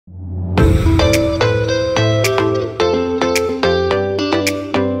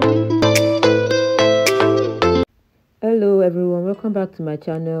back to my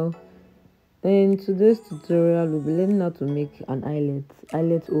channel. In today's tutorial, we'll be learning how to make an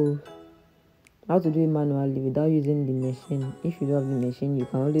eyelet hole. How to do it manually without using the machine. If you don't have the machine, you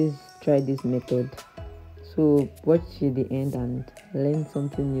can always try this method. So watch till the end and learn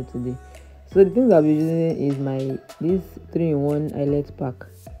something new today. So the things I'll be using is this 3-in-1 eyelet pack.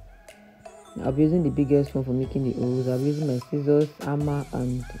 I'll be using the biggest one for making the holes. I'll be using my scissors, hammer,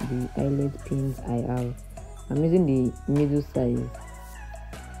 and the eyelet pins I have. I'm using the middle size,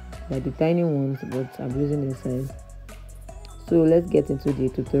 like the tiny ones, but I'm using the size. So let's get into the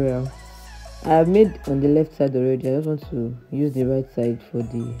tutorial. I have made on the left side already. I just want to use the right side for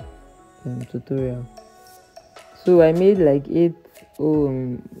the tutorial. So I made like 8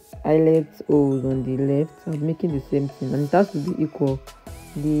 eyelet holes on the left. I'm making the same thing, and it has to be equal.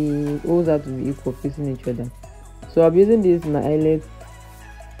 The holes have to be equal, facing each other. So I'm using my eyelet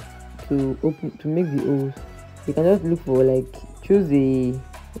to make the holes. You can just look for, choose the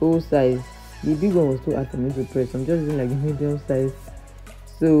hole size. The big one was too hard for me to press. I'm just using like the medium size.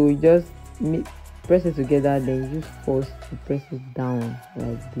 So you just press it together, then use force to press it down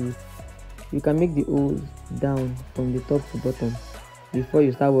like this. You can make the holes down from the top to bottom before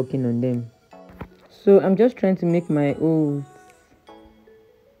you start working on them. So I'm just trying to make my holes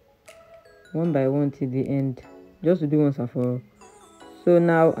one by one till the end, just to do once and for all. So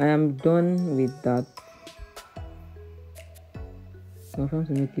now I am done with that. Confirm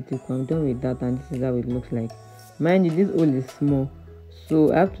to make it equal. I'm done with that, and this is how it looks like. Mind you, this hole is small,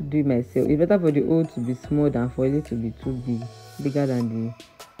 so I have to do it myself. It's better for the hole to be small than for it to be too bigger than the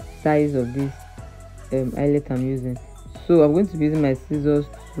size of this eyelet I'm using. So I'm going to be using my scissors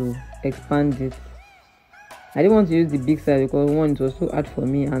to expand it. I didn't want to use the big size because one, it was so hard for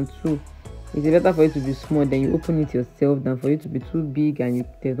me, and two, it's better for it to be small, then you open it yourself, than for it to be too big and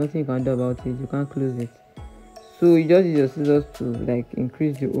there's nothing you can do about it. You can't close it. So you just use your scissors to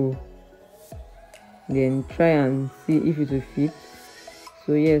increase the hole, then try and see if it will fit.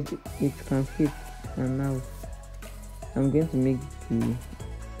 So yes, it can fit. And now I'm going to make the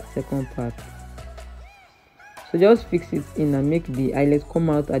second part. So just fix it in and make the eyelet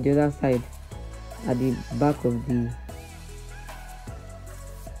come out at the other side, at the back of the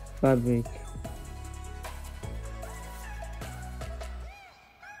fabric.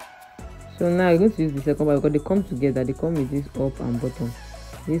 So now you're going to use the second part because they come together. They come with this up and bottom.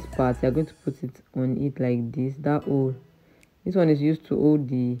 This part, you're going to put it on it like this. That hole, this one is used to hold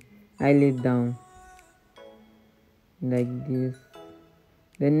the eyelet down like this.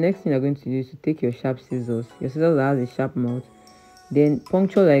 The next thing you're going to do is to take your sharp scissors. Your scissors that has a sharp mouth. Then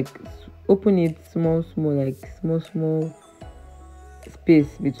puncture, open it small, small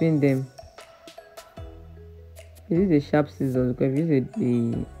space between them. Use a sharp scissors, because if you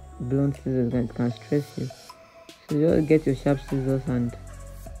use a blunt scissors, it can stress you. So just get your sharp scissors and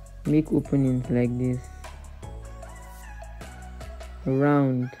make openings like this,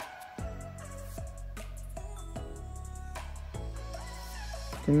 round.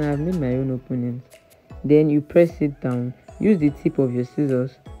 So now I've made my own openings. Then you press it down. Use the tip of your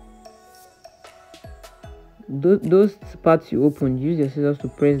scissors. Those parts you opened, use your scissors to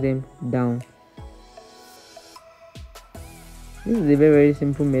press them down. This is a very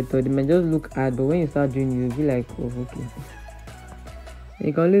simple method. It might just look hard, but when you start doing it, you'll be like, oh, okay.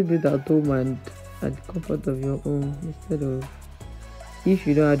 You can always do it at home and at the comfort of your home, instead of, if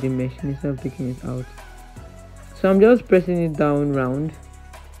you don't have the machine, instead of taking it out. So I'm just pressing it down round.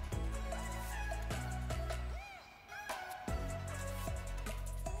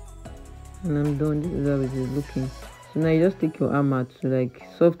 And I'm done. This is how it is looking. So now you just take your hammer to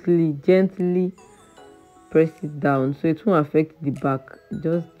softly, gently press it down, so it won't affect the back.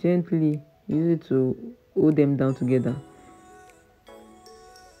 Just gently use it to hold them down together.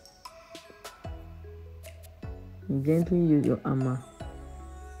 Gently use your hammer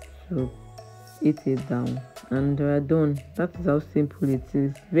to hit it down, and we are done. That is how simple it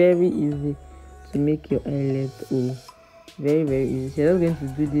is. Very easy to make your eyelet hole. Very easy. So you're just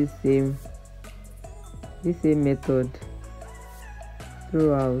going to do this same method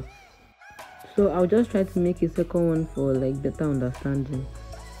throughout. So I'll just try to make a second one for better understanding.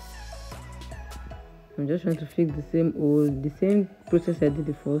 I'm just trying to fix the same hole, the same process I did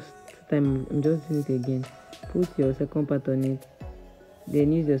the first time. I'm just doing it again. Put your second part on it,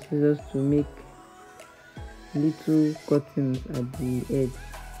 then use your scissors to make little cuttings at the edge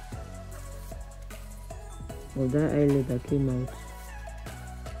of that eyelet that came out.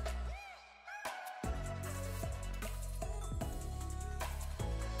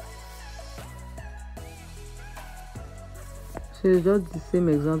 So it's just the same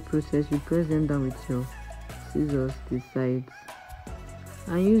exact process. You press them down with your scissors, the sides.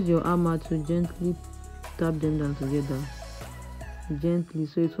 and use your hammer to gently tap them down together, gently,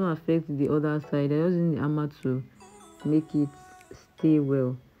 so it won't affect the other side. I'm using the hammer to make it stay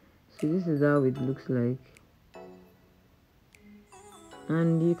well. So this is how it looks like,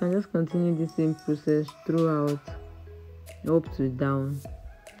 and you can just continue the same process throughout, up to down.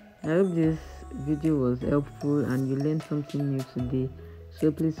 I hope this video was helpful and you learned something new today.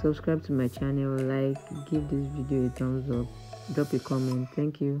 So please subscribe to my channel, like, give this video a thumbs up, drop a comment.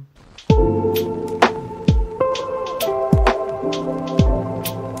 Thank you.